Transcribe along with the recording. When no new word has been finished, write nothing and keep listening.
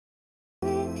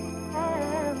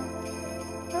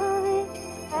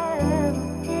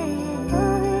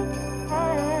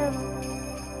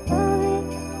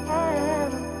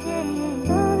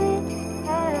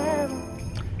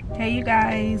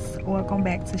guys, welcome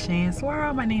back to Shan's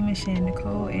World. My name is Shan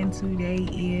Nicole and today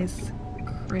is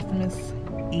Christmas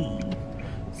Eve.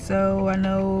 So I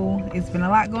know it's been a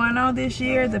lot going on this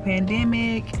year, the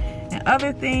pandemic and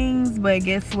other things, but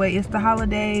guess what, it's the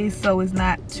holidays, so it's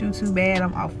not too bad.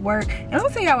 I'm off work and let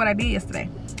me tell y'all what I did yesterday.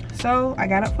 So I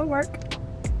got up for work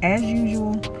as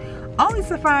usual, only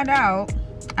to find out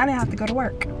I didn't have to go to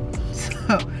work.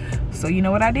 So you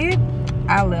know what I did?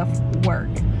 I left work.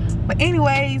 But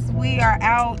anyways, we are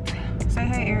out. Say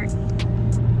hey, Eric.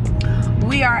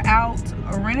 We are out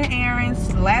running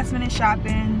errands, last minute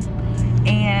shopping,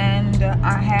 and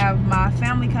I have my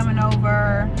family coming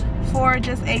over for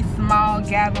just a small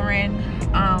gathering.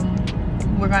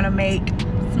 We're gonna make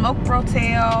smoked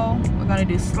rotel. We're gonna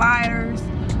do sliders.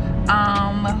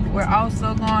 We're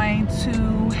also going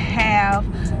to have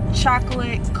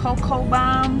chocolate cocoa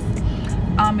bombs.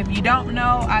 If you don't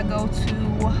know, I go to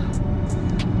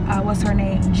what's her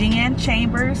name, Jen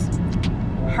Chambers.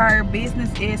 Her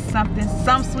business is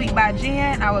some sweet by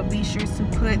Jen. I will be sure to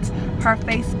put her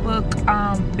Facebook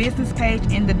business page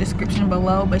in the description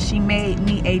below, but she made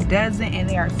me a dozen and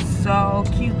they are so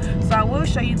cute, so I will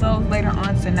show you those later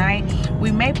on tonight.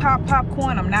 We may pop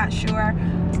popcorn, I'm not sure.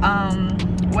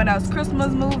 What else?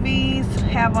 Christmas movies,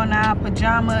 have on our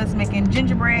pajamas, making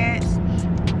gingerbreads.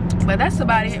 But that's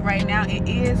about it right now. It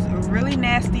is really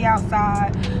nasty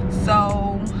outside,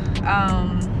 so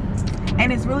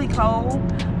and it's really cold.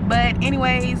 But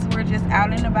anyways, we're just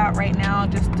out and about right now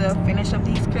just to finish up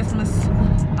these Christmas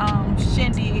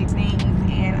shindig things,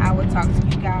 and I will talk to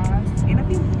you guys in a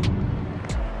few.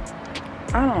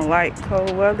 I don't like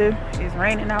cold weather. It's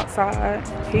raining outside.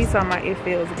 He's talking about it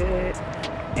feels good,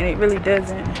 and it really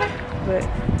doesn't. But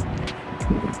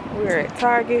we're at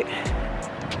Target.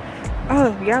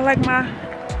 Oh, y'all like my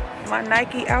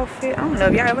Nike outfit? I don't know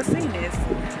if y'all ever seen this,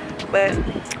 but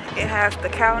it has the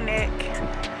cow neck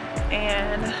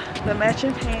and the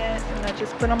matching pants, and I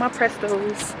just put on my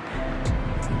Prestos.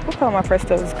 We'll call my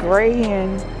Prestos gray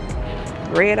and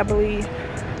red, I believe.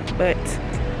 But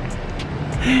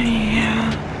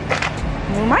yeah,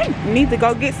 we might need to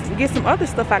go get some other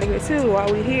stuff out of here too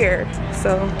while we're here,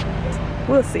 so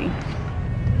we'll see.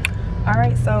 All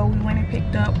right, so we went and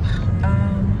picked up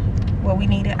what we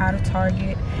needed out of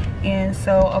Target, and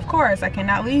so of course I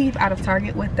cannot leave out of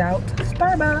Target without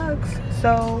Starbucks.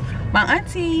 So my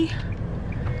auntie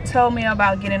told me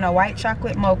about getting a white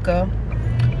chocolate mocha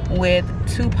with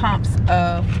 2 pumps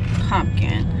of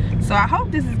pumpkin. So I hope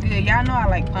this is good. Y'all know I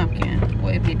like pumpkin.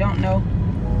 Well, if you don't know,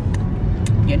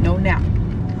 you know now.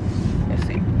 Let's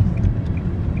see.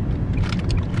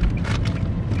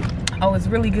 Oh, it's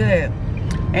really good,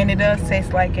 and it does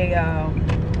taste like a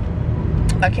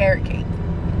carrot cake.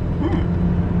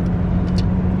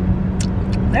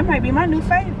 That might be my new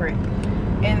favorite.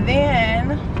 And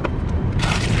then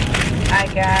I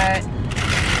got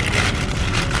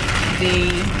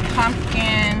the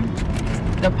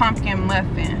pumpkin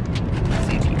muffin. Let's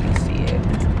see if you can see it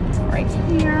right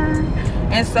here.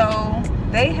 And so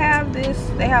they have a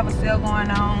sale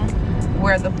going on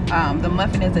where the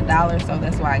muffin is $1, so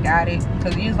that's why I got it.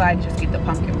 Because usually I just get the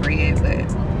pumpkin bread, but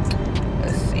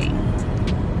let's see.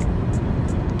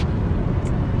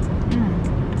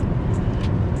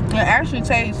 It actually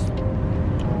tastes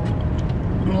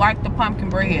like the pumpkin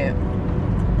bread,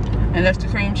 and that's the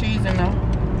cream cheese in the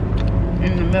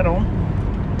middle.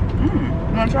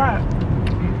 I'm gonna try it.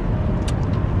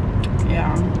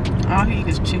 Yeah, all he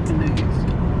eats is chicken nuggets,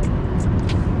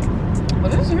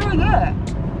 but this is really good.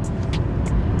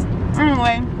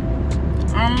 Anyway,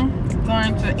 I'm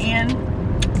going to end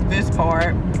this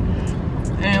part,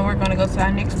 and we're gonna go to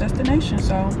our next destination.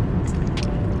 So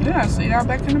yeah, see y'all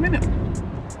back in a minute.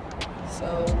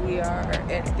 So we are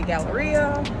at the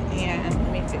Galleria, and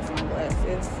let me fix my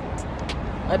glasses.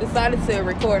 I decided to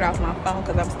record off my phone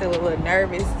because I'm still a little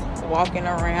nervous walking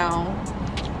around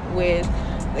with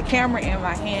the camera in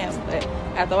my hand, but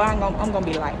after a while I'm gonna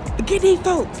be like, get these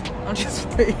folks. I'm just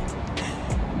free.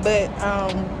 But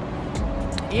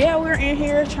yeah, we're in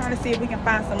here trying to see if we can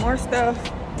find some more stuff,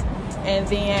 and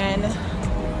then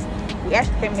we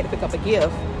actually came here to pick up a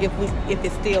gift if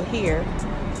it's still here,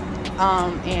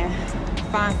 and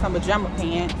find some pajama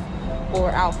pants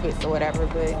or outfits or whatever.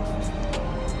 But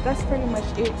that's pretty much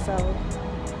it, so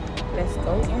let's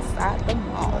go inside the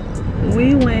mall.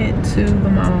 We went to the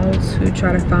mall to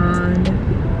try to find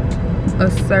a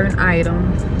certain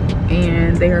item,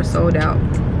 and they are sold out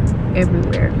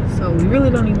everywhere, so we really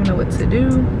don't even know what to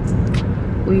do.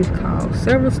 We've called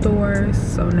several stores,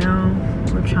 so now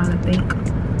we're trying to think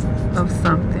of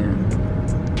something.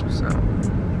 So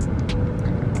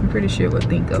I'm pretty sure we'll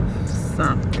think of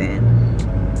something,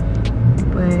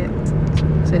 but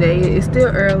today. It's still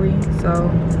early, so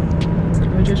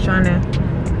we're just trying to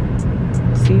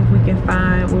see if we can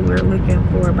find what we're looking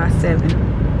for by 7,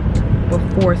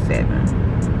 before 7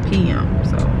 p.m.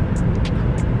 So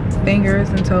fingers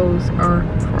and toes are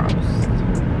crossed.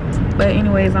 But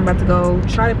anyways, I'm about to go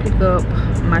try to pick up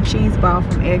my cheese ball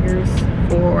from Eggers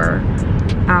for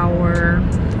our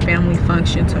family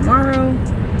function tomorrow,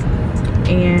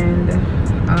 and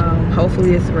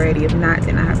hopefully it's ready. If not,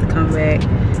 then I have to come back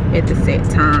at the set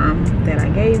time that I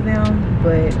gave them.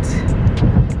 But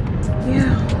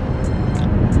yeah,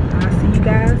 I'll see you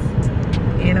guys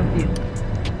in a few.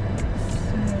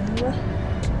 So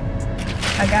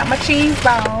I got my cheese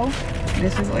ball.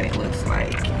 This is what it looks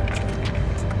like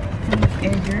from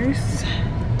Eggers.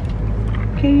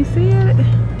 Can you see it?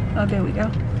 Oh, there we go.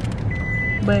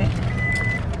 But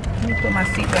let me put my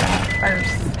seatbelt on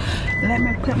first. Let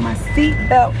me put my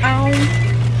seatbelt on.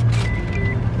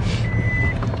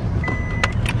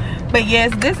 But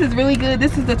yes, this is really good.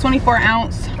 This is the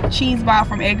 24-ounce cheese ball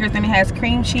from Eggers, and it has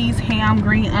cream cheese, ham,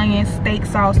 green onion, steak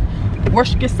sauce,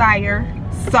 Worcestershire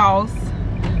sauce,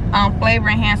 flavor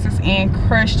enhancers, and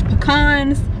crushed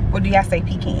pecans. Or do y'all say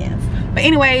pecans? But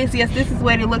anyways, yes, this is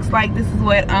what it looks like. This is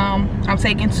what I'm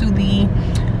taking to the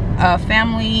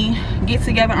family get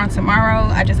together on tomorrow.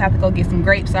 I just have to go get some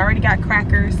grapes. I already got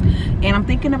crackers, and I'm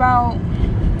thinking about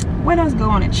what else go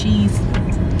on a cheese.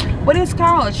 What is it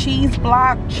called? A cheese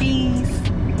block, cheese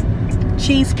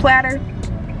platter.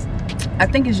 I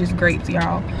think it's just grapes,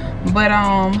 y'all. But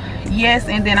yes,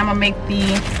 and then I'm gonna make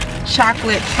the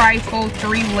chocolate trifle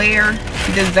 3-layer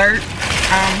dessert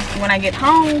when I get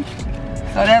home.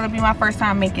 So that'll be my first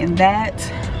time making that.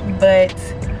 But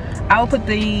I will put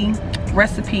the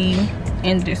recipe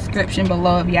in the description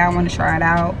below if y'all want to try it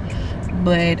out.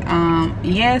 But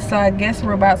yeah, so I guess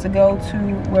we're about to go to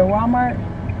Walmart.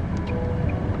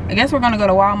 I guess we're gonna go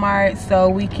to Walmart so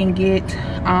we can get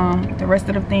the rest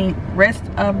of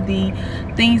the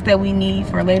things that we need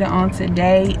for later on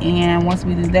today. And once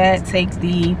we do that, take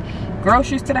the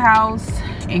groceries to the house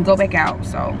and go back out.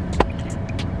 So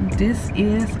this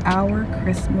is our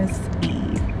Christmas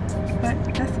Eve. But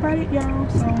that's about it, y'all.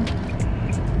 So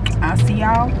I'll see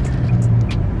y'all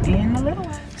in a little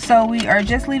while. So we are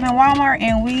just leaving Walmart,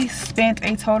 and we spent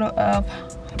a total of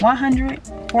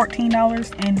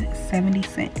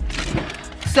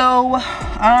 $114.70. So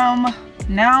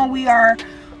now we are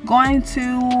going to,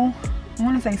 I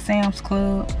want to say Sam's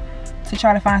Club, to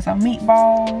try to find some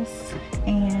meatballs.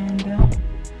 And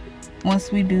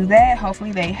once we do that,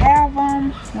 hopefully they have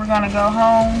them, we're gonna go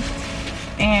home.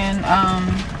 And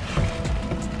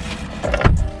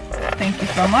thank you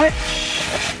so much.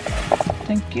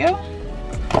 Thank you.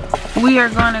 We are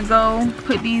gonna go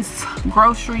put these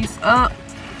groceries up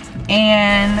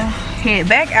and head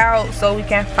back out so we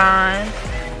can find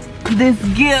this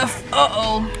gift.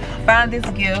 Find this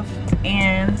gift,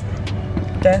 and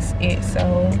that's it.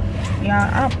 So y'all,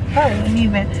 I'm probably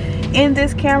even in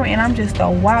this camera, and I'm just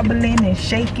wobbling and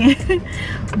shaking.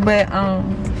 But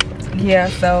yeah,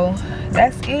 so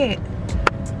that's it.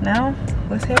 Now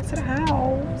let's head to the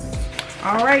house.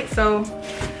 All right, so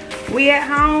we at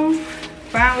home,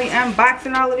 finally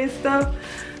unboxing all of this stuff.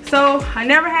 So I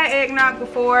never had eggnog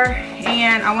before,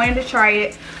 and I wanted to try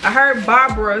it. I heard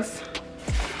Barbara's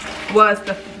was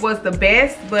the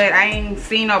best, but I ain't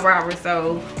seen no Barbara,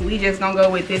 so we just gonna go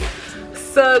with this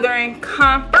Southern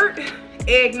Comfort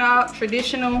eggnog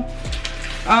traditional.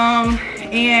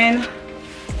 And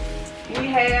we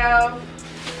have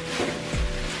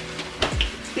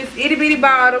this itty bitty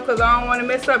bottle because I don't want to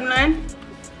mess up none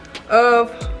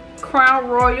of Crown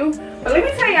Royal. But let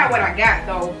me tell y'all what I got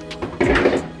though.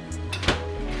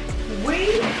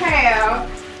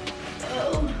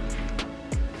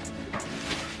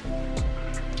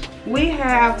 We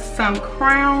have some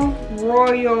Crown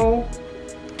Royal,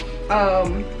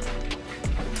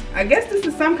 I guess this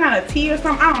is some kind of tea or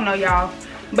something, I don't know y'all.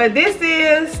 But this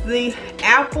is the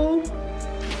apple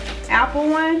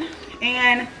one,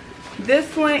 and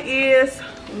this one is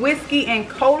whiskey and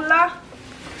cola.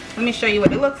 Let me show you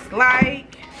what it looks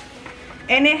like.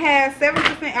 And it has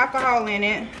 7% alcohol in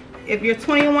it. If you're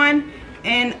 21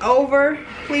 and over,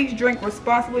 please drink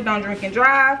responsibly, don't drink and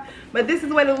drive. But this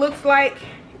is what it looks like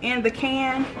in the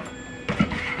can.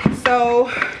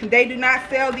 So they do not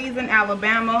sell these in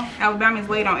Alabama. Alabama is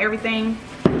late on everything.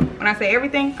 When I say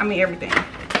everything, I mean everything.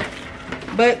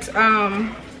 But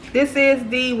this is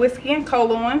the whiskey and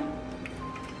cola one.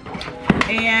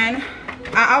 And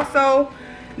I also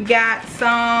got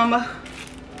some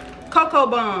cocoa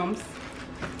bombs.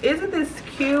 Isn't this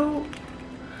cute?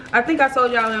 I think I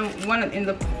told y'all in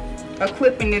a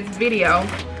clip in this video.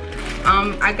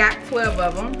 I got 12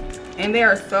 of them. and they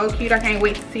are so cute. I can't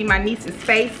wait to see my nieces'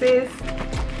 faces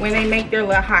when they make their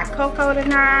little hot cocoa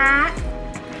tonight.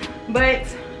 But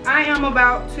I am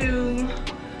about to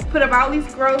put up all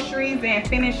these groceries and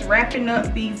finish wrapping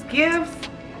up these gifts,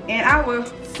 and I will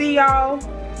see y'all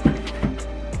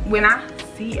when I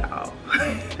see y'all.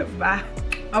 Bye.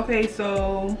 Okay,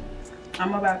 so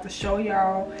I'm about to show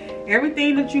y'all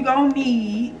everything that you gonna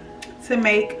need to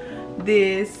make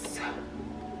this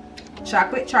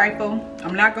chocolate trifle.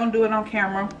 I'm not gonna do it on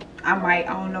camera. I might,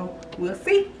 I don't know, we'll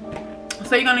see.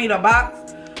 So you're gonna need a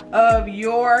box of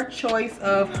your choice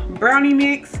of brownie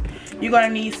mix. You're gonna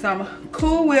need some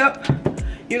Cool Whip.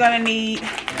 You're gonna need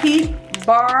Heath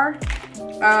Bar,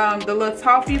 the little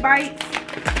toffee bites,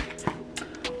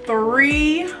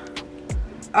 3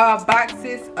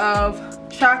 boxes of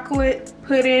chocolate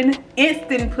pudding,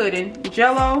 instant pudding,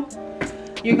 Jello.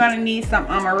 You're gonna need some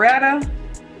Amaretto,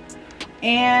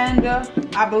 and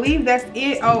I believe that's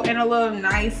it. Oh, and a little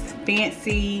nice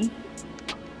fancy,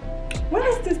 what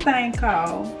is this thing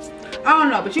called? I don't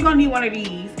know, but you're gonna need one of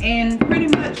these. And pretty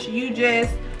much you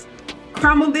just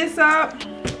crumble this up.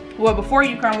 Well, before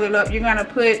you crumble it up, you're gonna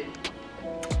put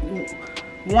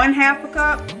half a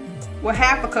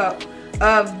cup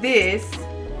of this.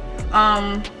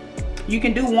 You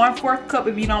can do 1/4 cup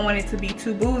if you don't want it to be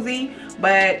too boozy,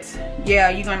 but yeah,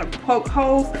 you're gonna poke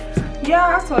holes.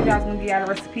 Yeah, I told you I was gonna give y'all a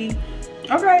recipe.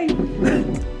 Okay.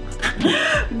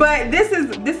 But this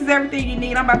is everything you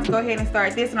need. I'm about to go ahead and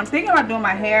start this, and I'm thinking about doing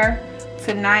my hair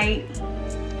tonight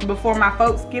before my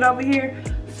folks get over here.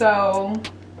 So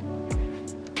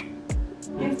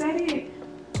is that it?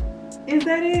 Is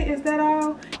that it? Is that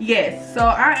all? Yes. So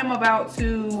I am about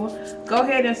to go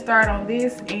ahead and start on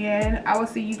this, and I will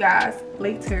see you guys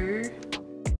later.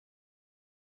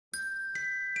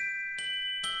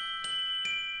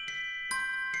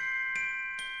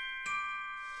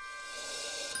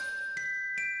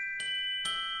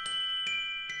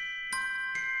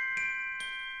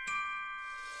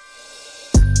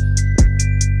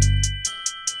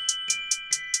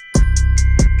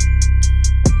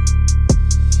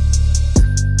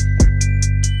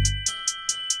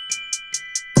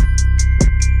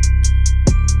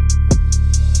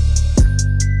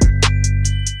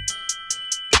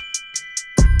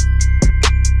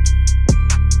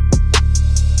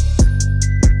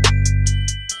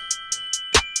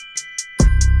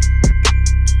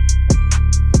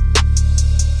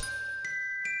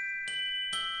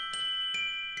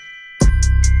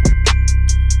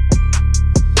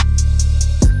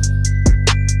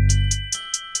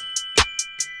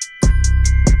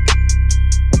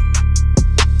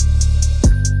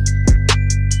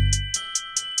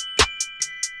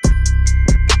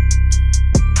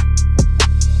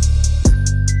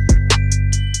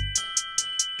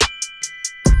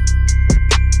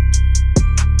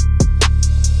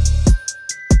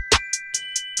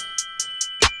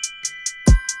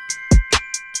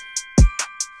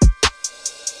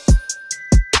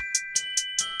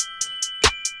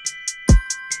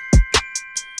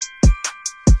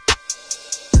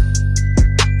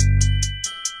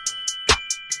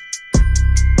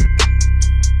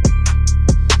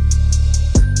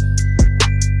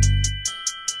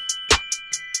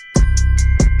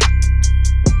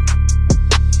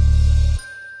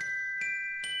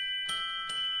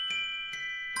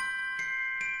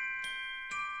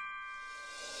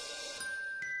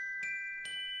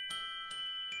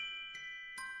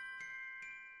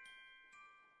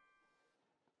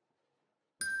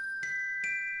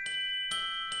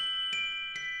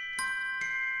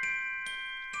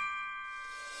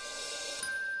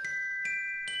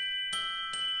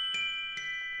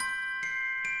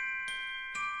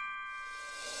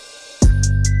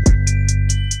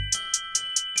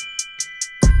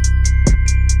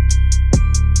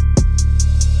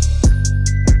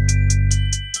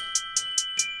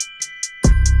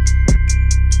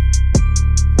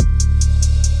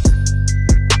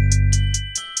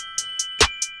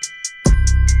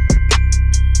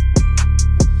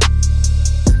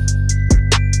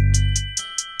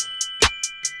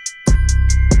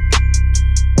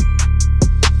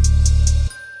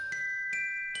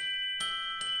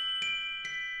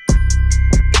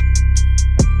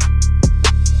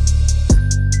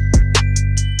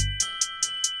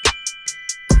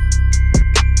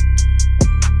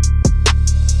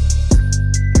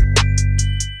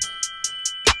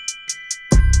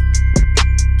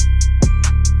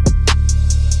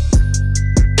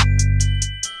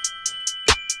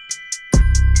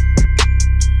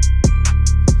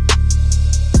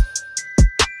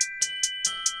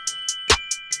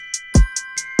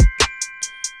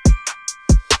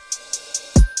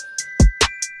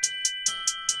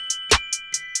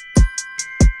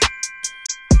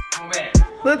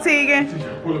 Look, Tegan.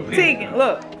 Tegan,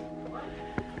 look.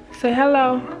 Say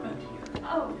hello.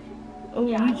 Oh,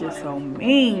 you just so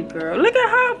mean, girl. Look at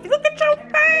her. Look at your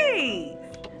face.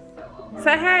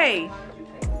 Say hey.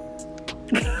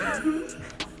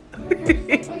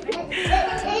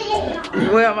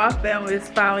 Well, my family is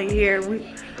finally here.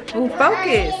 Ooh,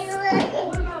 focus.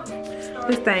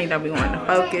 This thing don't be wanting to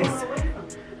focus.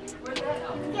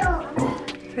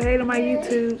 Say hey to my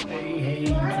YouTube. Hey,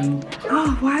 YouTube.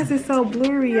 Oh, why is it so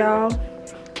blurry, y'all?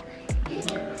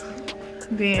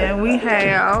 Then we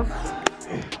have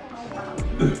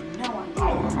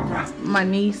my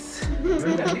niece,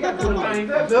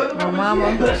 my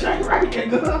mama,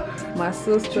 my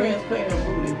sister,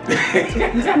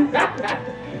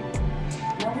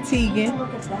 Tegan.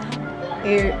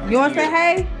 Here, you want to say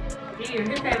hey?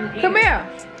 Come here.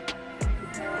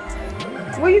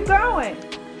 Where you going?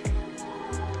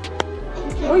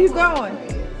 Where you going?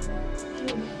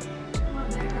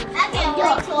 I can't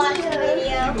wait to watch the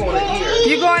video.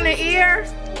 You going to ear?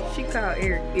 She called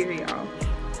ear, y'all.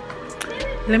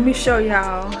 Let me show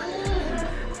y'all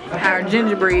our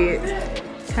gingerbread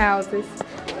houses.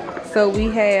 So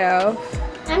we have.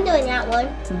 I'm doing that one.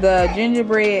 The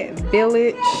gingerbread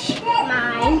village.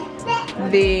 Mine.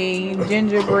 The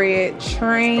gingerbread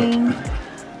train.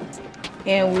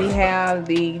 And we have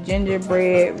the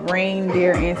gingerbread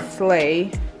reindeer and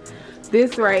sleigh.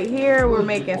 This right here, we're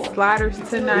making sliders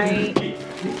tonight.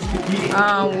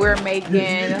 We're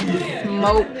making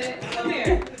smoked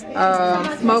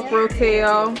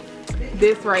rotel.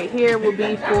 This right here will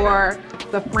be for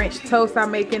the French toast I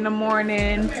make in the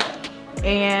morning.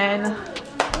 And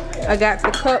I got the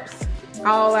cups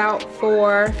all out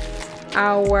for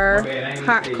our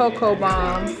hot cocoa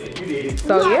bombs.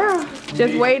 So yeah,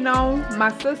 just waiting on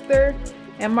my sister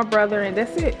and my brother, and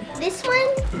that's it. This one,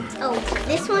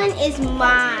 this one is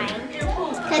mine.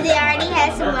 Because it already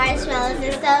has some marshmallows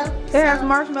and stuff. It has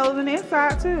marshmallows in the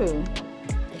inside too.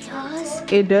 It does?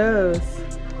 It does.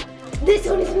 This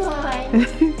one is mine.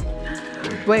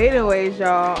 But anyways,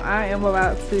 y'all, I am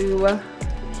about to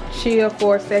chill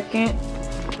for a second.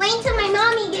 Wait until my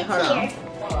mommy gets Hold here.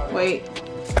 on. Wait.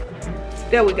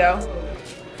 There we go.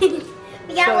 We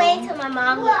gotta wait until my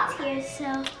mom gets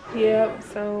here, so. Yep,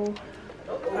 so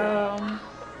I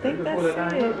think that's it,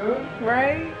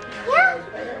 right? Yeah.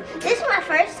 This is my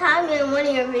first time in one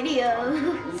of your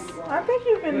videos. I think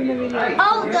you've been in the video.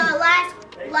 Oh, the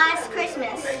last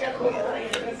Christmas.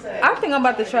 I think I'm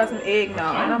about to try some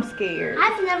eggnog, and I'm scared.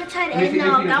 I've never tried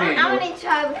eggnog. I want to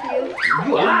try with you.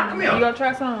 You gonna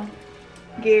try some,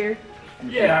 Gary?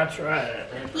 Yeah, I tried.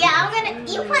 Yeah,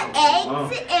 you put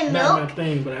eggs and Not milk. my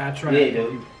thing, but I tried.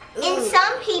 And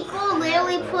some people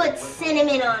literally put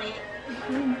cinnamon on it.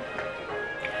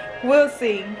 We'll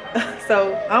see.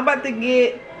 So I'm about to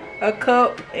get a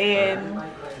cup, and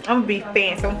I'm gonna be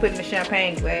fancy. I'm putting the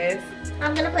champagne glass.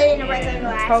 I'm gonna put it in a regular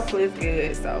glass. Hopefully it's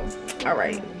good. So, all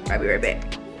right, I'll be right back.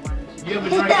 You ever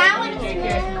drank pkgs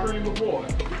and cream before? I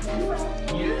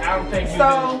don't think you did.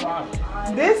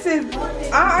 This is,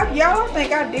 y'all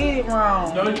think I did it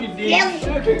wrong. No, you did. Yeah. You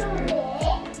shook it.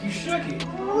 You shook it.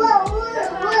 Whoa.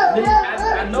 I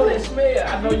know that smell.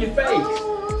 I know your face.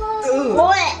 Ooh.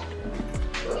 What?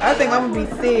 I think I'm gonna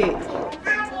be sick.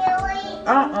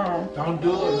 Don't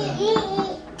do it, man.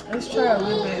 Let's try a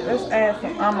little bit. Let's add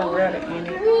some amaretto in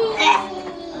it.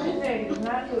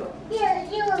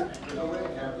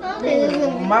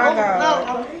 My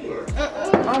God.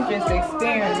 I'm just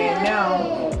experimenting now.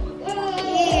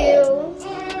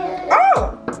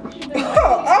 Oh,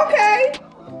 okay.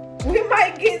 We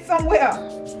might get somewhere.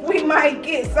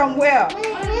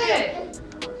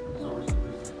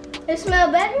 It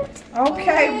smell better?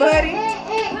 Okay, buddy.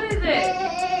 What is it?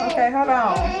 Okay, hold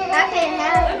on. I can't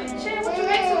have it. Shit, what you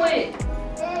mixing with?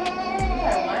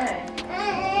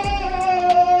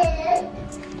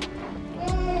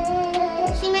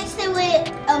 She mixed it with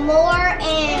Amore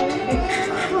and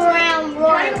Crown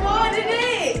Royal. What it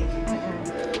is?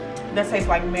 That tastes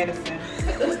like medicine.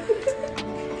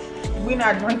 We're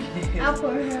not drinking it. I'll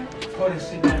pour her. Pour this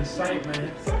shit down the sink,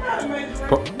 man.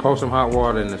 Pour some hot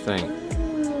water in the sink.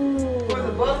 For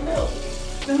the buttermilk.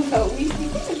 So easy.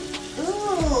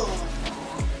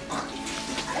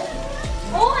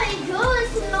 Oh my god, it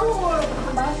smells horrible.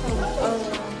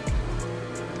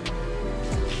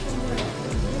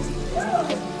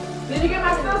 Did you get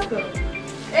my sister?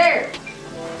 Eric.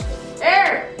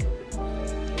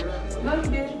 No, you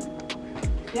didn't.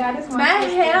 Yeah, this My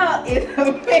hair is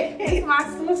it's my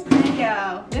sister,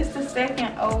 y'all. This the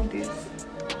second oldest.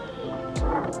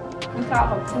 We call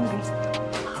her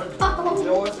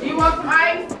Pootie. You want some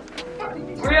ice?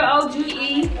 Real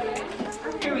OGE.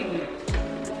 Here we go.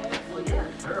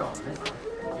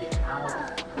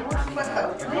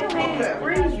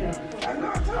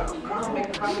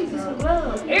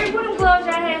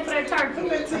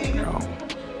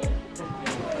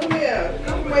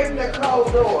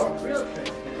 closed door.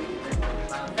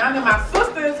 Now that my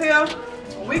sister is here,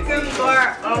 we can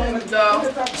start on the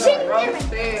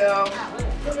rotel.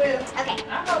 Okay.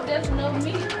 I hope that's enough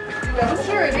meat. I'm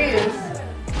sure it is.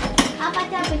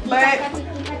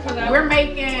 But we're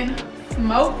making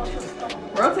smoked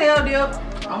rotel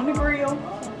dip on the grill.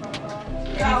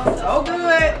 And it's so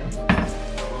good.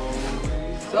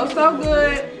 So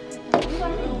good.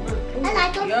 I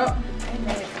like them. Yup.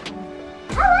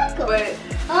 I like them. But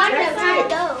I like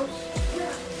that's those.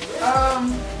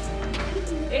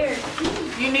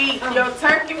 you need your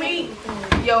turkey meat,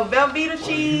 your Velveeta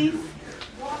cheese,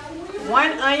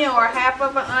 1 onion or half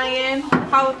of an onion,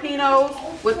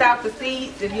 jalapenos without the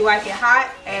seeds. If you like it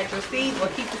hot, add your seeds or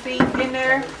keep the seeds in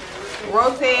there.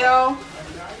 Rotel.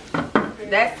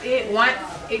 That's it. Once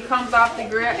it comes off the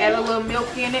grill, add a little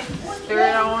milk in it, stir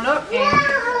it on up,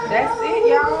 and that's it,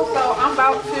 y'all. So I'm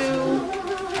about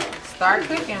to start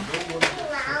cooking.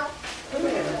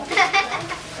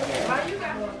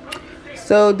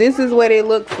 So this is what it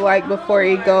looks like before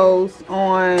it goes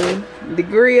on the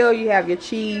grill. You have your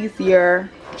cheese, your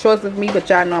choice of meat, but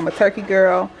y'all know I'm a turkey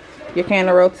girl. Your can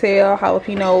of rotel,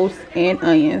 jalapenos, and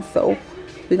onions. So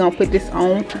we're gonna put this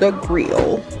on the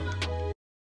grill.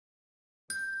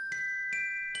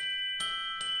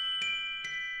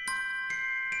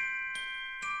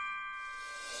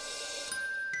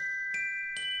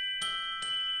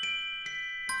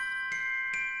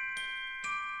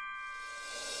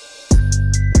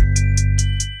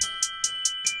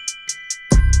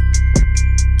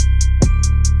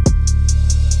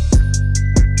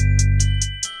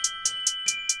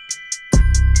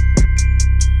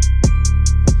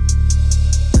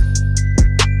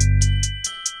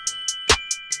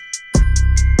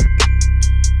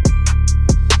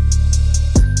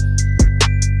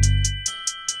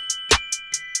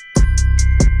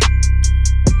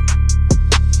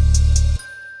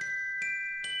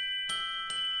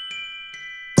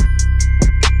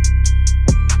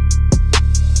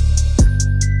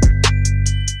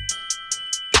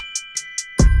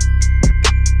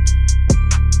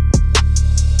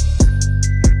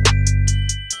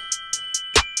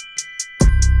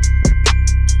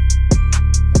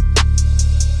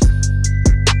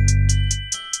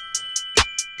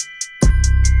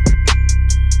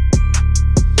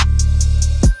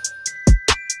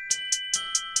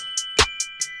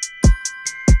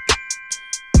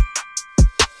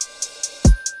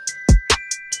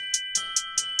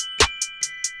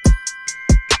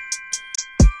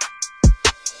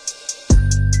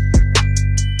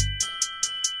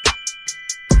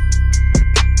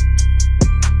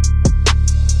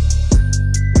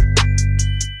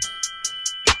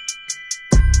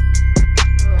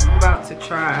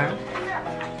 Try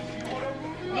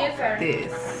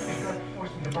this.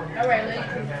 All right,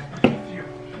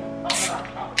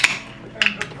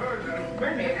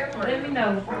 let me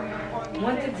know.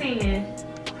 1 to 10.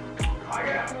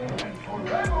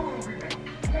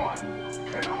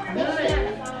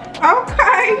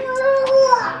 Okay.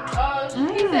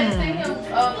 He said send him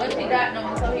if he got no,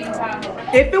 so he can call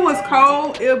him. If it was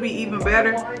cold, it'll be even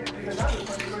better.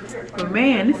 But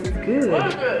man, this is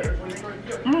good.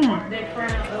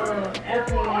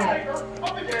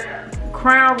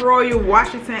 Crown Royal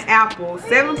Washington Apple,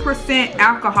 7%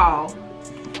 alcohol.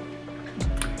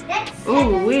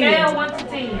 Ooh, wee. Scale 1 to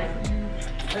 10.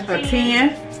 A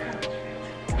 10.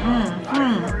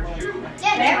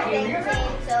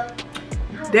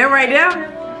 That right there.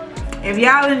 If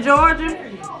y'all in Georgia,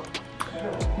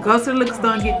 go to the liquor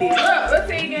store and get this. What's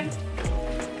it again?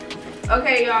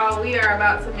 Okay, y'all, we are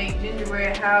about to make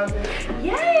gingerbread houses.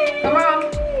 Yay! Come on.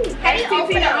 Ask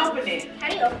TT to open it. How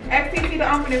do you open it? Ask TT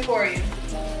to open it for you.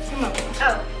 Come on.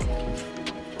 Oh.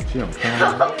 She on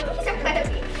camera. These are gonna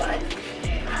be fun.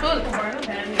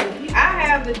 I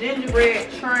have the gingerbread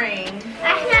train. I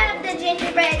have the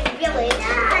gingerbread village.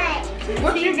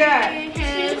 What you got?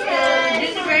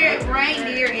 Gingerbread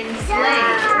reindeer and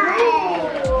sleigh.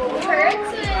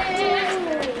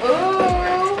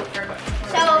 Ooh.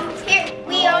 So here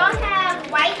we all have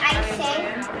white icing.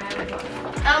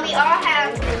 We all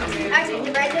have our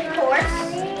gingerbread, of course.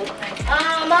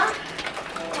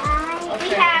 We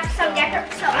have some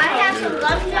so I have some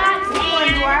gumdrops Which one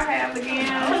do I have again?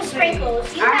 some sprinkles.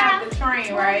 You I have the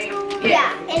train, right?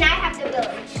 Yeah, and I have the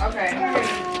village. Okay.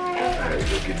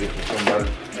 Get this for somebody.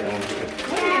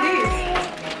 What is this?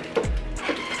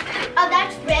 Oh,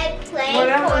 that's red clay Well,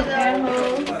 that for was that the.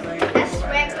 whole. That's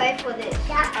red clay for this.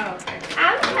 Oh, okay.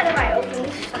 I'm kind of my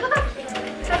opening.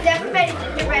 So everybody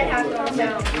gingerbread house also.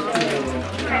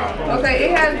 Okay,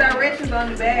 it has directions on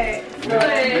the back. So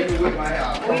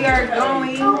we are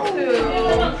going to.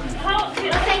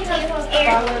 Thank you.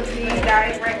 Follow the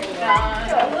directions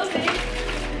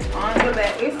on the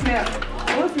back. It smells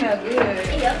good.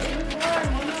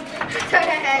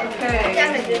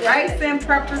 Okay, rice and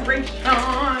preparation.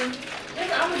 I'm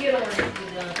gonna get over it.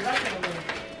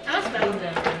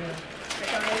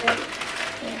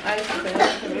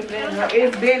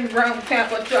 It's been room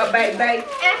temperature, baby.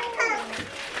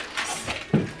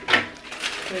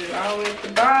 Put it all the way at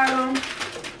the bottom.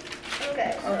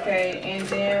 Okay, and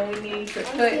then we need to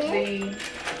cut the ends.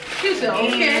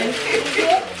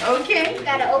 Okay.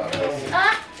 Gotta open this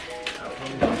up.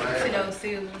 See those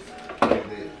seals.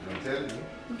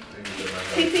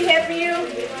 TT helping you?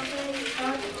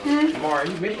 Mara,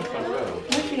 you missing some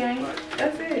stuff. No, she ain't.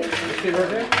 That's it. That's it right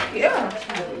there? Yeah.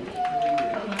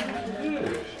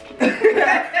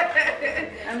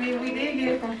 I mean, we did get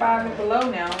it from 5 and below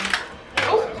now.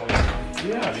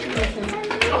 Yeah, she missing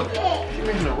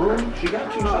the room. She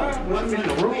got 2 sides, but she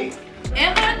missing the room.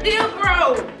 And my deal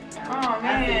broke. Oh,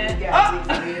 man.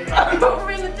 Oh,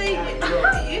 really think it.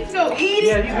 You go eat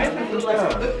it? Yeah, you missing some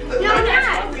stuff. No, I'm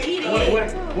not.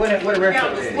 What the rest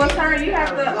of it? Well, turn, you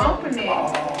have to open it.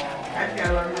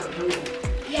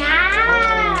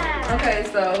 Yeah. Okay,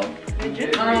 so I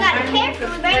need to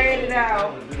spread it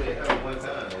out.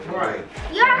 Right.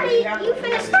 You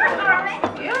finna start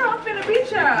already? Yeah, I'm finna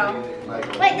beat y'all.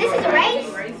 Wait, this is a race?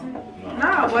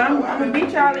 No, but I'm gonna beat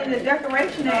y'all in the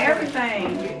decoration and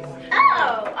everything.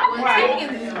 Oh, okay.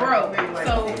 Chicken is broke.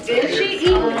 So if she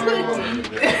eating cookies.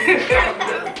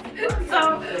 So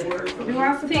Do I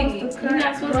supposed to cut? You're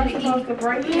not supposed to eat. supposed to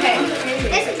break it?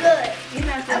 This is good. You're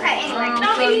not supposed Okay, anyway.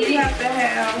 So you have to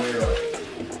have.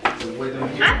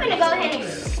 I'm gonna go ahead and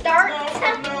start.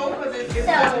 No, because it's a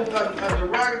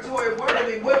derogatory word. I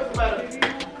mean, what if somebody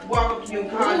walk up to you and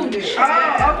call you this?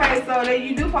 Oh, okay, so then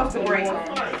you do supposed to break them.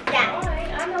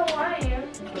 Yeah. I know who I am.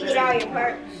 You get all your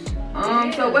parts.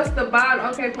 So what's the bottom?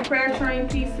 Okay, prepare train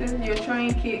pieces, your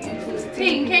train kit includes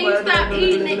T, can you stop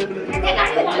eating it? I think I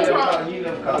put too hard.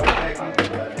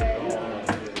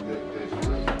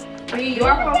 You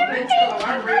are supposed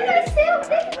I'm gonna still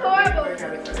think it's horrible.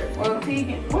 Well,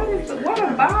 Tegan, what a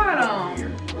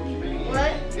bottom?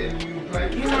 What?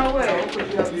 You know what?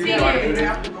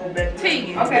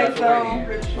 Tegan. Okay, so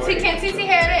Can TT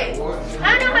have that? I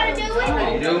don't know how to do it.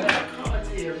 You do?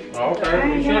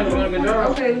 Okay, you should have done a good job.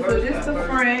 okay, so this the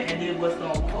front. And then what's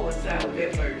going to coincide with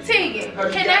that verse? Tegan,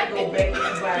 Because you can got I to go back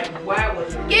and like, why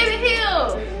was it? give it here?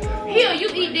 Here, you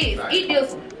eat this. Eat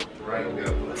this one.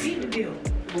 Eat the deal.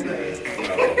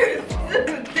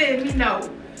 Tell me no.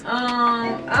 I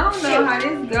don't know how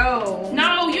this goes. No,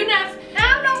 you not. I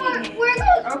don't know where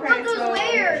Okay, goes so-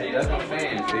 where. See, that's what I'm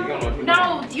saying. See, you don't know what you're No,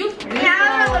 you. Yeah, I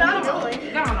don't know what I'm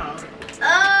doing. No.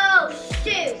 Oh,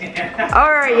 shoot.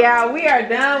 All right, y'all, we are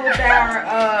done with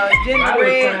our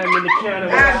gingerbread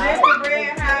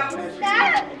house,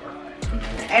 Stop.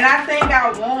 and I think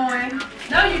I won.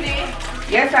 No, you didn't.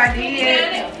 Yes, I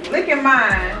did. Look at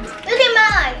mine. Look at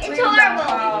mine. It's Please don't horrible.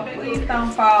 fall. Please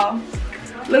don't fall.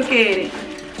 Look at it.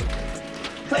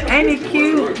 Ain't it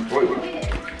cute?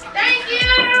 Thank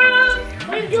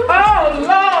you. Oh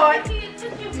Lord!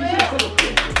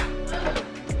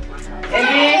 And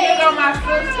then here go my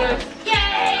sisters.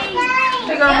 Yay.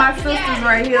 Here go my sisters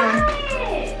right here.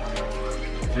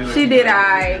 She did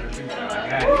alright.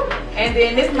 And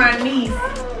then this my niece.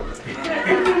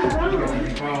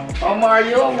 Oh,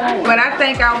 Mario won. But I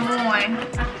think I won.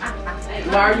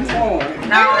 Mario won.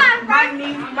 No, my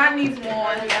niece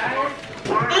won.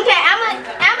 Okay,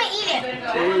 I'ma eat it.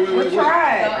 We'll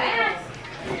try it.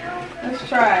 Let's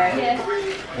try it.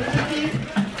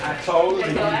 I told you.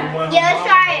 Yeah, let's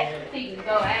try it.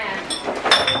 Go ask.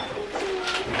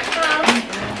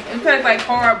 It tastes like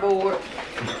cardboard.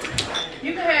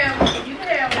 You can have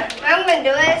that. I'm gonna do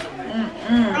it.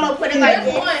 I'm gonna put it like Just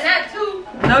this. one, not two.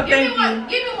 No, Give thank me one. you.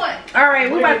 Give me one. All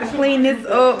right, we about to clean this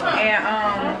up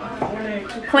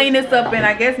and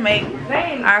I guess make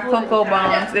our cocoa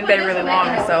bombs if they really want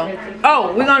it. So,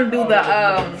 oh, we're gonna do the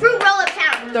Fruit roll-up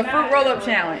challenge. fruit roll-up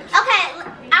challenge. Okay,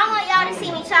 I want y'all to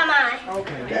see me try mine.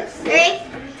 Ready?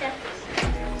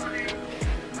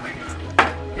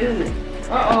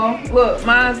 Uh-oh, look,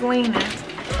 mine's leaning.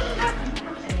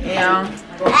 Yeah,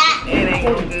 it ain't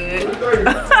gonna good.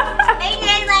 It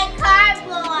tastes like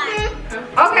cardboard.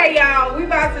 Okay, y'all, we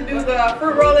about to do the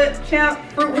fruit roll-up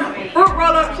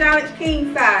challenge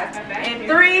king size. In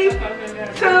 3,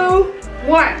 2,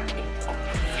 1.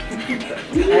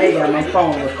 Hey, got my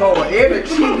phone record every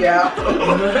cheat out.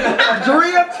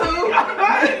 Drill too.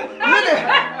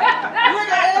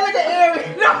 Look at Eric.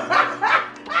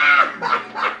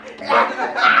 I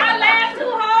laughed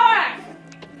too hard.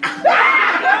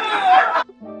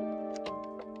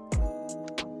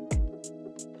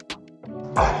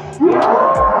 You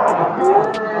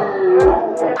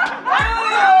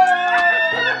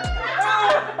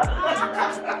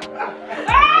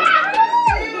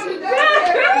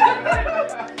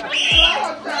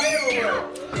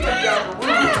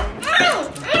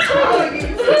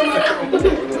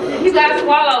gotta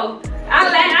swallow. I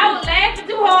was laughing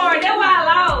too hard. That's why I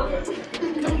lost.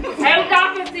 Hey,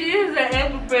 y'all can see this is an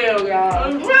epic fail, y'all.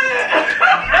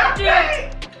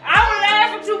 I was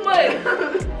laughing too much.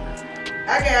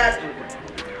 I got you.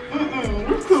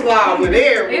 It's too loud with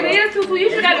air. It is too sweet. You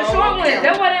should got the short one.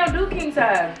 That's why they don't do king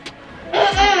size.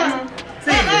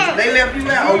 See, they left you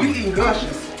out. Oh, you eating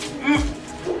gushes. You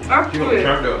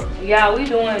turned up. Yeah, we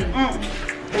doing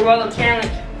the roll up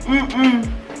challenge.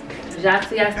 Y'all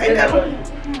see I still got look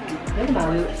at my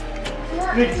lips.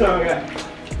 Big tongue out.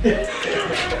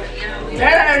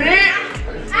 That ain't it.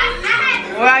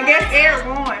 Well, I guess Eric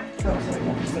won.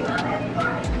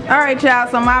 All right, y'all.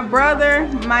 So my brother,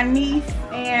 my niece,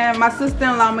 and my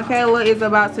sister-in-law, Michaela, is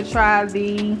about to try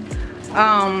the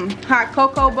hot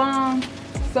cocoa bomb.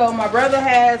 So my brother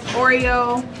has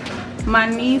Oreo, my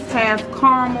niece has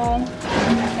caramel,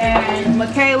 and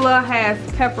Michaela has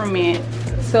peppermint.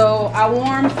 So I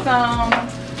warmed some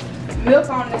milk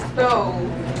on the stove.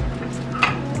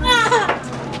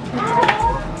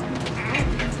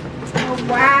 Oh,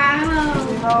 wow.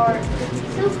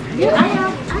 Yeah, I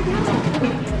got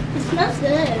it. It smells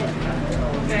good.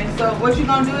 Okay, so what you're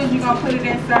gonna do is you're gonna put it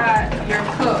inside your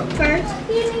cup. First,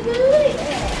 feeling good.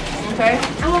 Okay?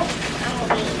 I won't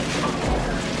eat.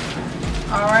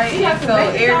 Alright, so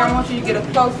Eric, I want you to get a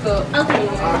close-up. Okay,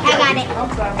 I got it. I'm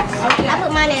sorry. I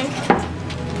put mine in.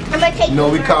 I'm gonna take You know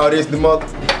we these call this the mother.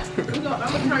 I'm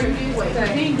gonna turn it this way.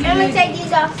 I'm gonna take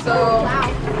these off. So,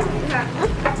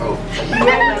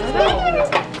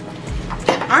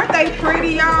 aren't they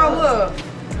pretty, y'all? Look.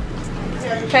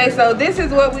 Okay, so this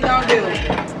is what we're gonna do.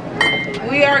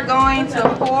 We are going to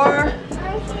pour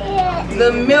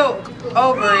the milk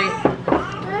over it.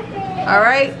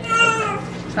 Alright?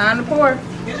 Time to pour.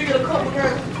 Did you get a cup of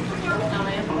cake?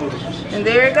 And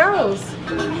there it goes.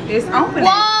 It's opening.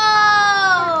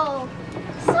 Whoa!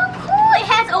 So cool. It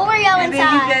has Oreo And then you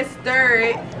inside. just stir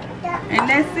it. And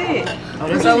that's it.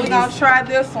 So we're gonna try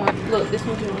this one. Look, this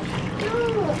one's yours.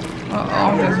 Uh-oh,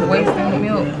 I'm just wasting the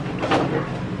milk.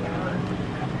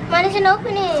 Mine isn't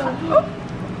opening.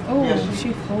 Oh,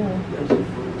 she full.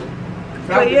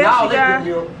 But yeah, she got,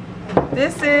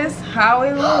 this is how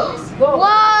it looks.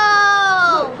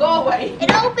 Whoa! Go away.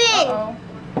 It opened. Uh-oh.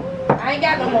 I ain't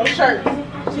got no more shirts.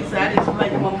 She said I just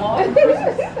like my mom.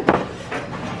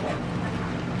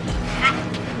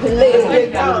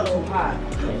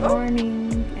 Good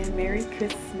morning and Merry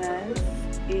Christmas.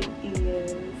 It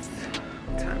is,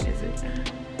 what time is it?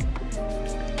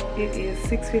 It is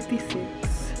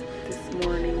 6:56 this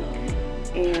morning,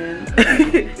 and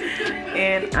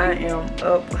and I am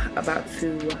up about to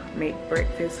make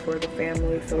breakfast for the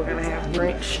family. So we're gonna have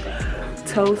French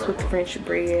toast with French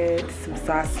bread, some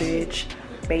sausage,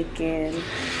 bacon,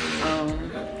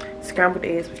 scrambled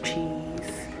eggs with cheese.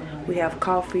 We have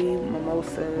coffee,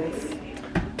 mimosas.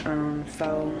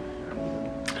 So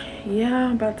yeah,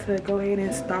 I'm about to go ahead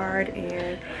and start,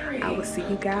 and I will see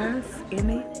you guys in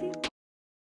a few.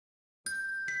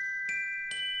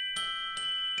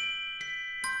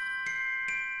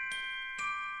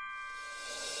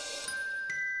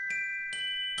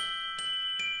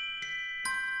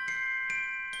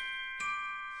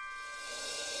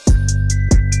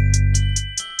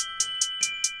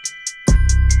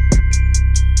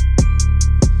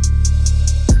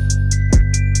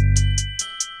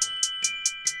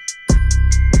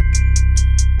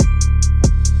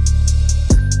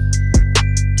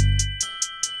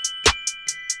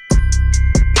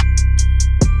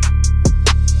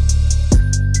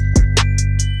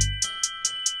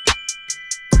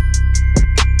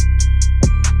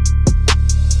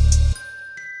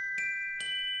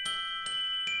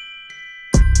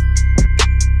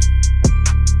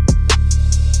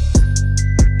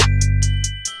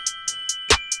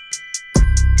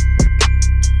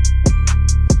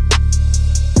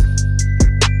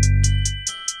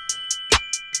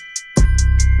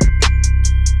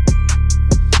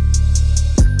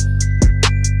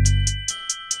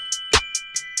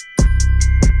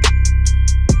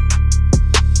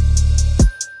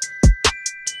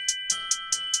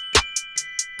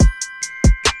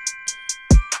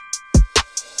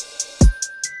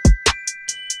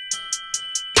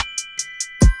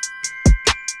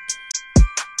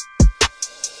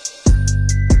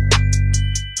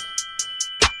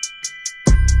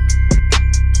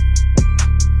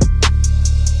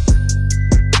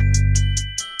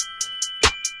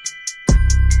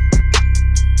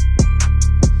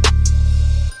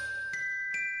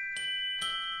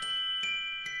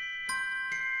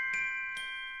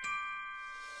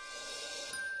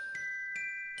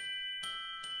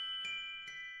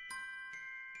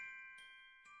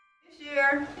 This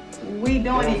year, we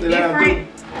doing it different.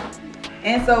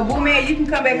 And so, Boo Man, you can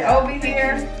come back over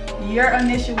here. Your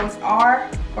initial was R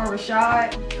for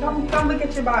Rashad. Come look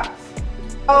at your box.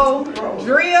 Oh,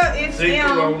 Drea is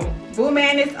M. Boo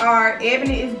Man is R.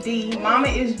 Ebony is D. Mama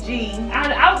is G.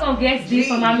 I was gonna guess G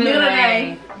for my middle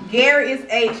name. Gary is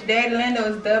H. Daddy Lindo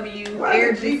is W.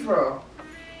 Where's G from?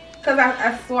 Cause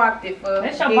I swapped it for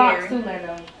That's your Gary. box too,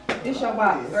 Lando. This your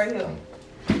box right here.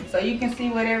 So you can see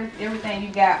everything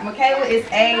you got. Michaela is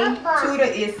A. Tudor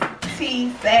is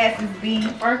T. Sass is B.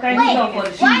 First thing you know for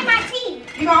the shoe. Why my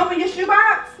teeth? You gonna open your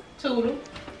shoebox? Tudor.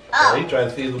 Oh, he trying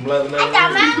to see some leather now. I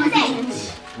thought mine was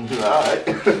H. Alright.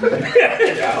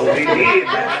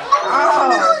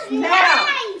 Oh, snap.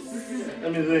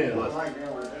 Let me see him.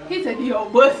 He said he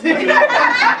old pussy.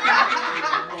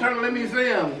 Turn, let me see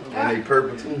him. And they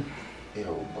purple too. He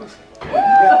old busted.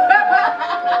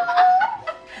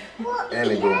 And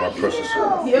they go with my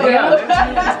processor. Yeah.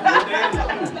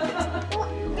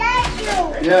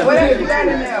 Yeah. What else you got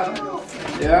in there?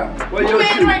 Yeah. What your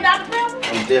shoe? Right, Dr. Pepper?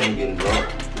 I'm definitely getting drunk.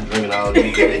 I'm drinking all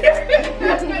these today.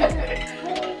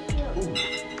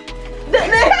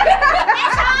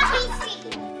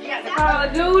 Call of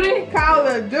Duty. Call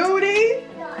of Duty.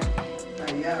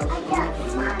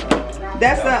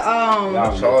 That's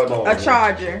a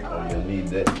charger. I'm gonna need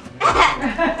that.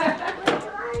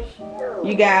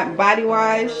 You got body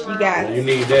wash. You got You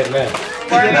need that now.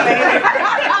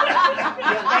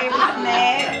 your favorite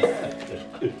snacks.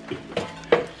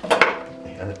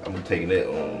 I'm taking that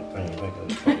on.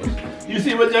 You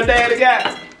see what your daddy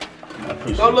got?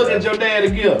 Go look at your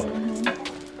daddy gift.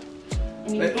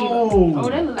 Say, Oh,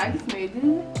 they look like it smell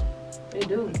good. They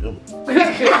do.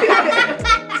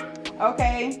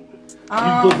 Okay.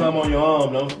 You put some on your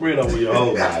arm, don't spread over your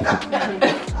whole body.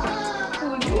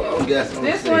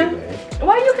 This one.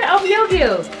 Why you can open your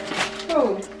gift?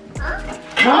 Who?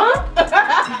 Huh?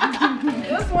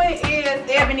 This one is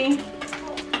Ebony.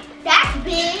 That's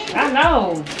big. I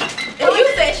know.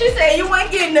 She said you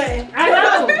ain't getting nothing. I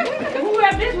know. Who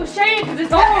wrapped this with Shane? Cause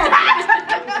it's horrible.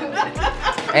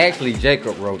 Actually,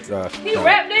 Jacob wrote. He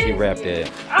wrapped this? He wrapped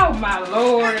it. Oh my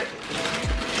Lord.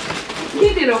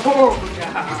 He did a horrible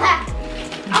job.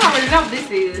 I already know what this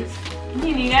is. He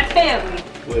ain't even got to tell me.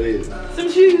 What is it? Some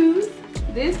shoes.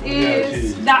 This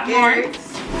is Doc Martens.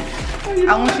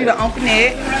 I want you to open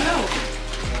it. I know.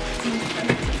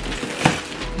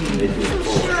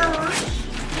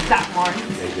 Doc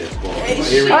Martens.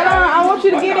 Hold on, I want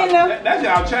you to get in there. That's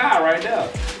y'all child right there.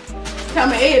 Tell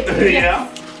me Ed. Yeah.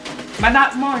 My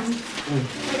Doc Martens.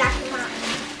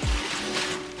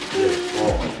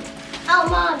 Oh,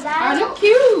 Mom, Oh, that. they're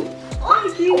cute.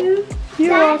 Thank you.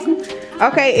 You're welcome.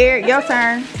 Okay, Eric, your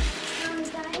turn.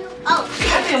 Oh,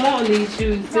 I've been wanting these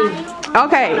shoes too.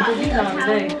 Okay, These on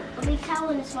today. a big towel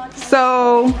and a small towel.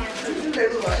 so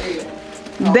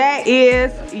that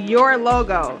is your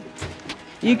logo.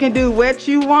 You can do what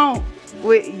you want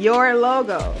with your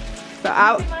logo. So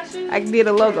I did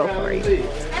a logo for you.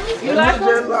 You like them?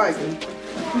 Just like it.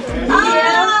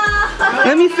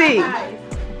 Let me see.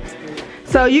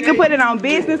 So you can put it on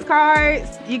business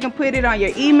cards. You can put it on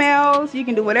your emails. You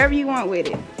can do whatever you want with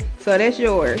it. So that's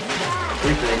yours.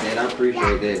 Appreciate that. I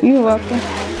appreciate that. You're welcome.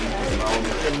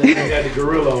 You got the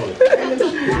gorilla on it.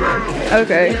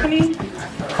 Okay.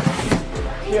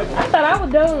 I thought I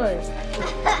was done.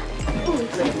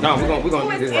 No, we're gonna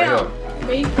do this right here.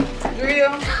 Me,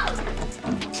 Drill.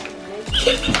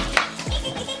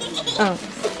 Oh.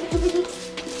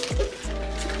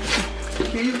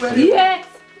 Keys ready? Yes.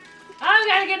 I'm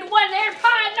gonna get one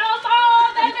AirPod no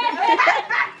more, baby.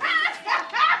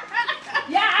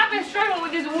 Yeah, I've been struggling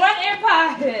with this one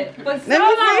AirPod for so Let me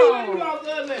see. long.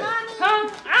 Huh?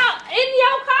 Out in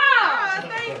your car.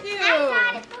 Thank you.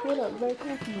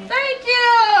 Thank you.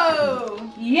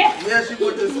 Yes. Yeah, she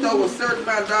went to the store with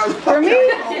 $35. For me?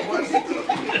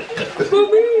 For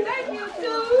me. Thank you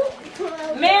too.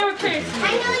 Merry Christmas. I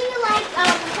know you like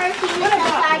perfume and stuff,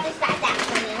 so I just got that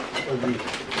for you.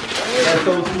 That's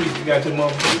so sweet. You got your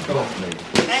mom. Shut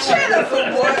up,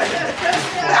 boy.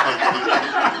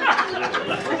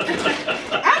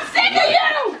 I'm sick of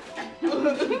you.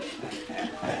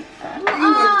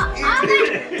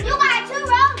 You got 2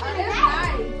 rows of that.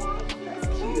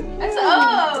 That's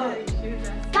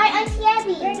By Auntie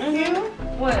Abby.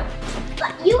 What?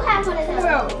 But you have one of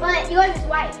those, but yours is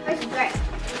white versus gray.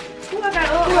 Who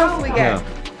else we got?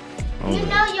 You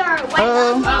know your white.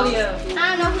 Oh yeah. I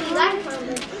don't know who you got it from.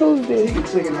 Who's this?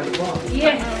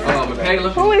 Yes. Michaela.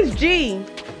 Who is G?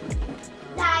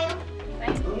 Dial.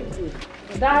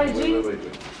 Dollar G.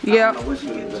 Yep.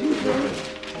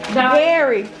 Dollar.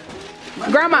 Gary.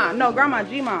 Grandma. No, Grandma.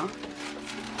 G-Mom.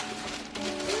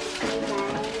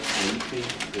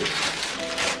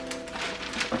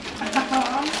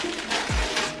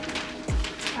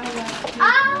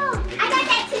 Oh, I got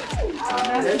that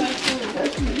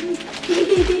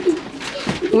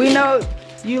too. We know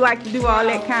you like to do all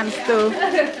that kind of stuff.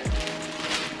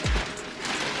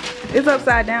 It's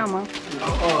upside down, Mom.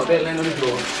 Oh, that land on the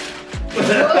floor.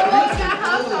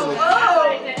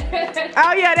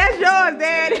 Oh yeah, that's yours,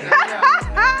 Daddy.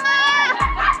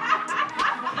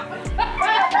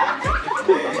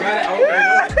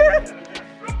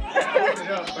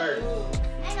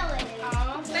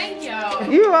 Thank y'all.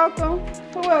 You're welcome.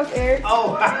 Who else, Eric?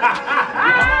 Oh.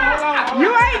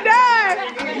 You ain't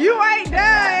done. You ain't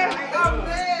done.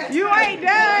 You ain't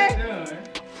done.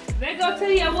 They go to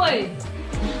your what?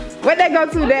 Where'd they go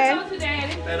to, Dad? Go to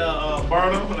Daddy. That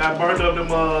burn them. I burned up them.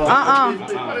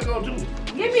 Where they go to?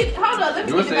 Give me, hold on, let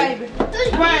me get the baby.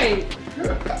 Right.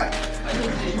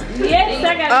 Yes, I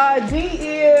got D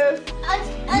is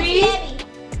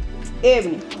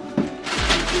Ebony.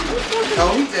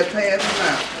 Oh, he just passed him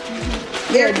out.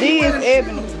 Yeah, D is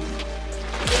Ebony.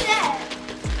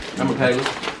 I'm Michaela.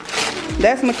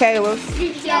 That's Michaela's.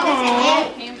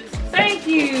 Thank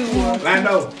you.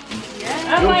 Lando. I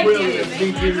like Your it.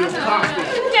 grill give you a coffee.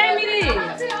 Who gave me this?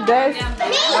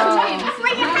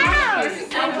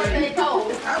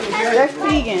 That's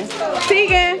Tegan.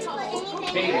 Tegan.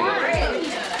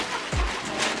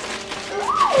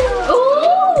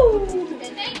 Ooh.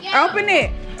 Open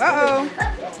it. Uh-oh.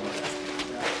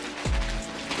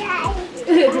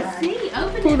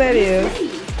 Who that is?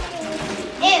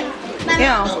 M. My M.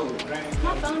 mom.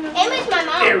 M is my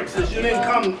mom. Eric says you didn't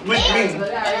come with me. M goes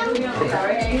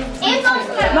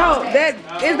to my No, that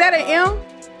is that an M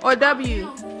or W?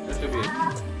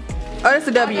 Oh, that's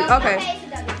a W. Okay.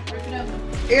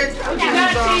 Eric, You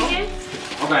got chicken?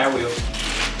 Okay, I will.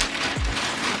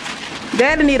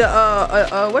 Daddy need a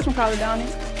whatchamacallit down there.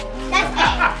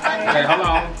 That's Okay, hold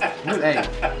on. Who's A? A.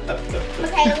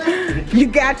 Okay, look. You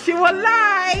got you a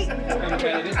light.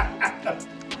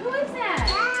 Who is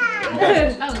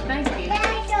that? Oh, thank you.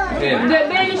 Yeah. The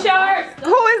baby shorts?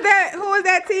 Who is that? Who is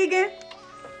that, Tegan?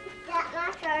 That's my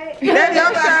shirt. That's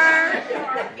your shirt.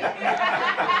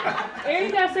 There you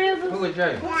got scissors. Who is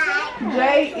Jay? J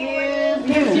is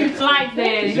you. You like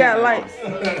that. You got lights.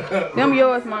 Them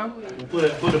yours, Mom. Put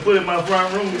it in my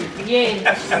front room.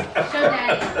 Yeah. Show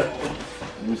daddy.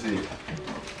 Let me see it.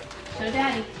 Show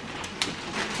daddy.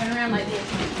 Turn around like this.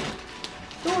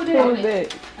 Who is that?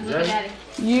 Look at daddy.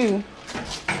 You.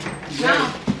 No.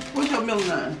 what's your middle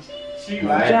name?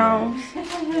 Jones.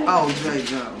 Oh, Jay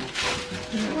Jones.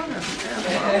 Okay,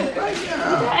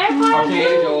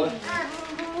 it's yours.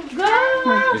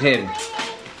 Good. It's heavy.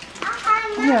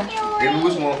 Yeah. Maybe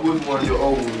which one of your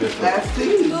old ones missed up? That's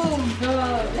Steve.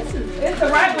 It's the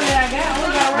right one that I got.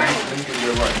 Only got right. Let me get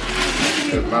your right.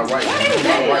 'Cause my right one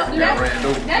got ran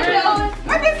over. That's yours.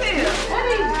 What this is?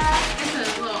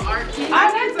 It's a little art kit. I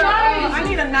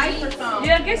need a knife or something.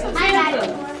 Yeah, get some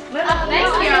scissors.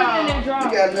 Thank You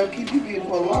got enough keep you getting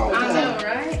for a long time. I know,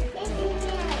 right?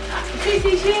 TT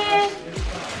Shan.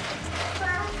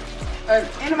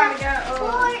 Anybody got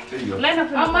There you go. Let her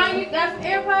oh, mine, you got some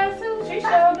AirPods too? She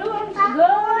sure do.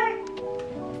 Good.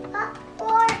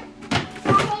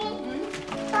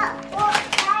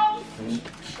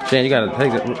 Shan, you gotta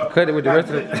take it, cut it with the rest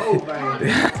of it. I'm trying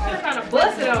to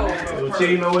bust it over.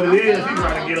 She know what it is. She's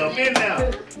trying to get up in now.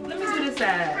 Let me do this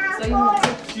side. So you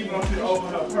She wants you to open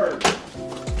her purse.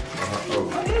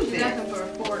 she's asking for a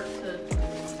fork to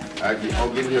I'll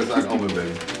get here so I can open it,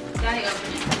 baby. daddy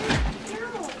open it.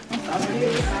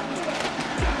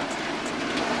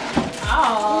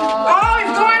 Oh,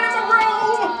 it's going in the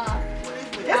room.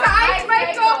 It's an ice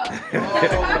maker.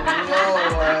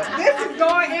 Lord. This is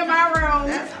going in my room.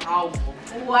 That's awful.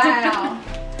 wow.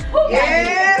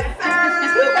 Yes,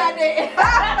 sir. Who got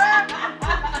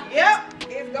that? Yep,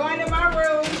 it's going in my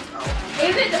room.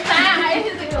 Is it the fine ice?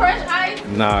 Is it crushed ice?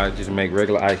 Nah, just make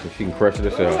regular ice and she can crush it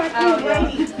herself.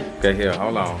 Okay, here,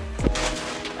 hold on.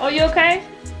 Oh, you okay?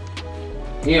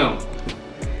 Him.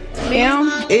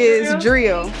 M is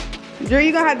drill. Drill,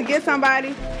 you gonna have to get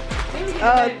somebody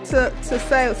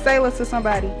to sail us to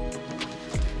somebody.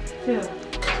 Yeah.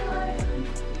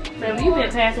 Baby, you been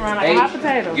passing around like a hot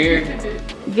potato. Gary.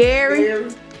 Gary.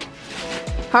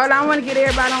 Hold on, I want to get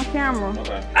everybody on camera.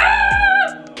 Okay. I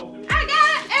got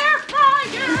an air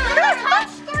fryer. Touch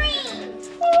screen.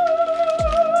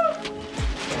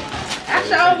 I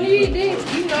sure need this.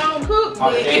 You know I don't cook. Oh,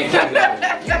 But You need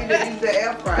to use the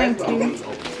air fryer. Thank you.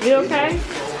 you okay?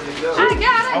 I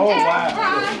got an air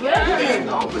fryer.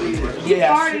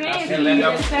 Yeah. Farted and peed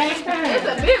at the same time. It's a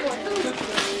big one too.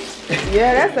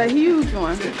 Yeah, that's a huge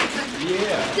one.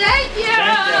 Yeah. Thank you.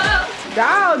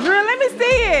 Dog, Drew, let me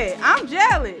see it. I'm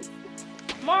jealous.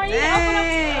 Mario,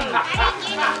 Dang. I didn't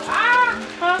get it.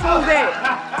 Who's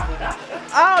that?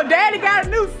 Oh, Daddy got a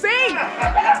new sink.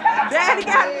 Daddy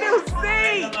got a new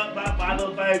sink. My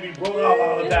little baby broke off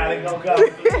all the time. They gonna come.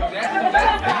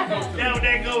 That's what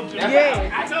they go to. Yeah.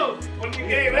 I know. When you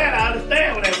gave that, I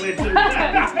understand what that went to.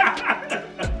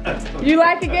 You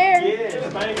like it, Gary? Yeah,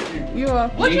 thank you. You are.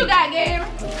 what you got, Gary?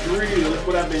 Real, that's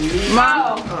what I've been using.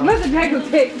 Mom. Look at Jacob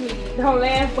text me. Don't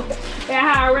laugh at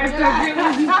how I wrapped up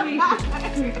you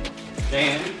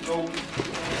Damn.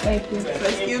 Thank you.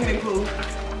 Excuse me, Pooh.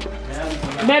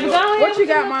 Baby, go ahead. What you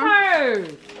got, Mom?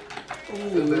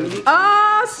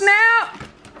 Oh, snap.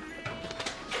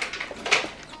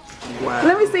 Wow.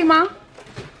 Let me see, Mom.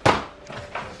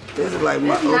 This is like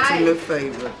my ultimate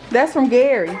favorite. That's from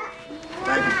Gary.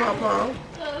 Thank you, Papa.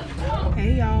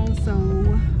 Hey, y'all. So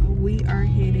we are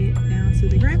headed down to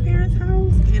the grandparents'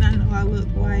 house. And I know I look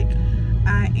like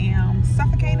I am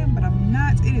suffocating, but I'm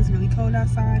not. It is really cold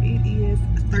outside. It is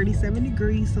 37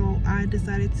 degrees. So I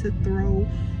decided to throw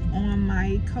on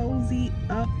my cozy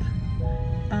up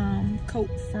coat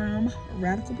from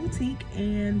Radical Boutique,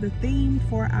 and the theme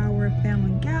for our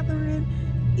family gathering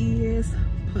is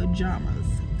pajamas.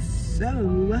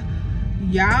 So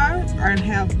y'all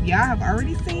have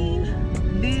already seen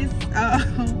this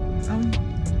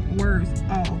words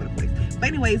all over the place, but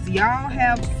anyways, y'all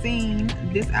have seen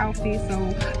this outfit,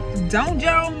 so don't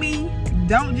judge me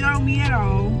at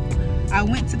all. I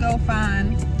went to go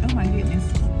find, oh my goodness,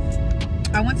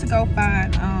 I went to go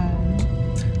find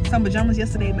some pajamas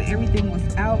yesterday, but everything was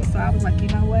out, so I was like, you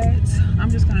know what, I'm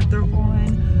just gonna throw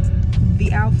on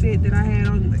the outfit that I had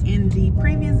on in the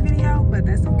previous video, but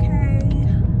that's okay.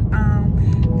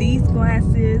 These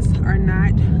glasses are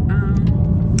not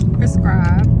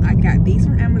prescribed. I got these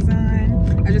from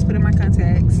Amazon. I just put in my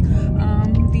contacts.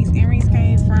 These earrings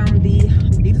came from the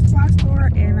beauty supply store,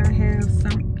 and I have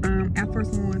some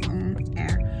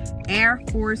Air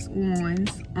Force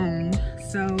Ones on.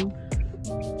 So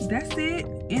that's it.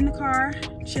 In the car,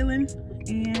 chilling,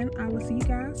 and I will see you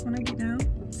guys when I get down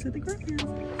to the grandparents.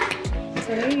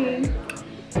 Hey,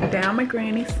 down my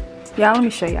grannies. Y'all, let me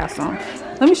show y'all some.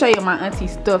 Let me show you my auntie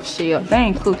stuffed shell. They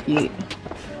ain't cooked yet.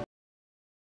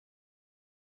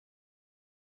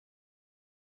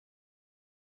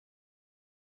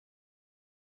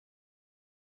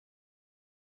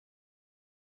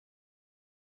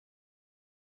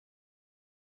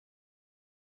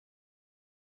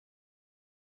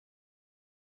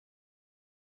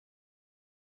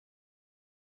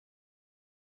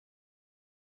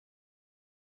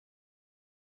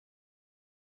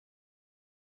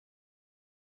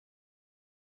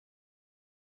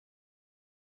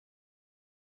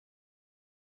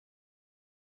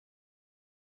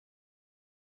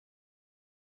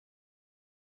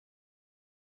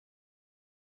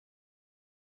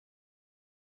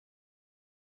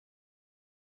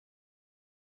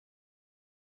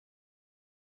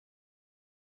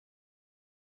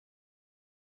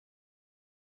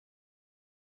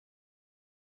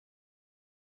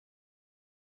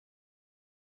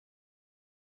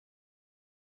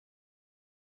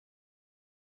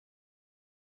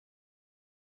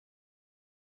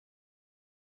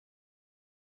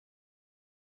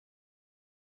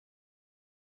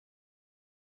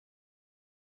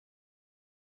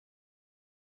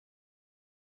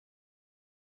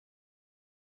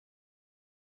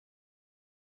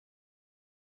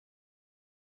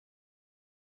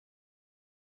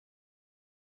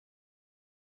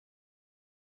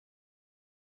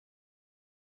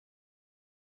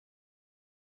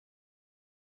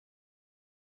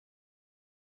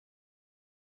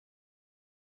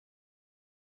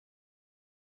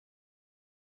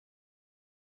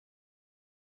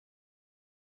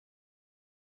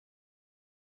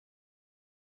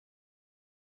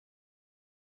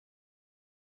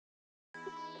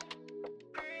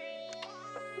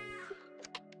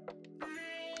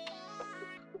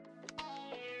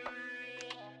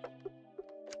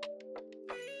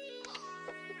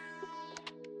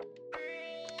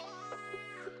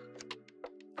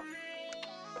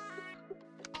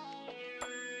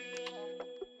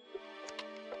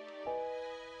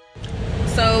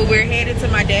 So we're headed to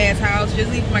my dad's house,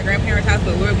 just leaving my grandparents' house,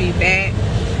 but we'll be back.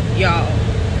 Y'all,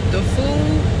 the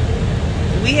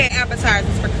food, we had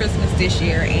appetizers for Christmas this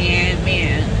year, and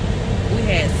man, we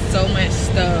had so much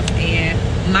stuff, and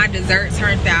my dessert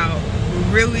turned out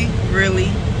really,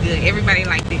 really good. Everybody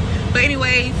liked it. But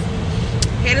anyways,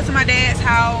 headed to my dad's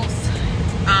house.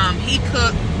 He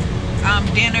cooked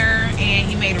dinner, and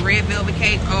he made a red velvet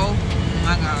cake. Oh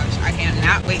my gosh, I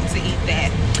cannot wait to eat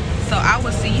that. So I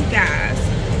will see you guys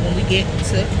when we get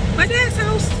to my dad's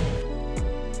house.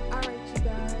 Alright, you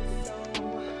guys, so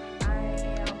I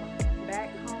am back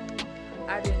home.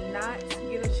 I did not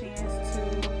get a chance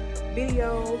to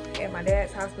video at my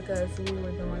dad's house because we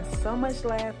were doing so much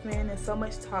laughing and so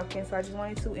much talking. So I just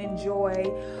wanted to enjoy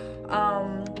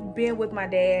being with my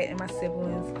dad and my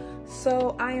siblings.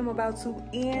 So I am about to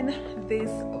end this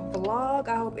vlog.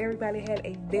 I hope everybody had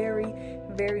a very,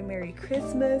 very Merry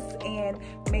Christmas, and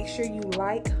make sure you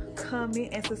like, comment,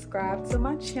 and subscribe to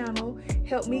my channel.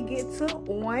 Help me get to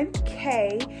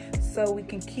 1K so we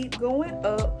can keep going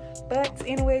up. But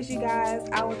anyways, you guys,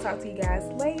 I will talk to you guys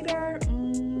later.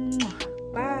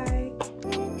 Bye.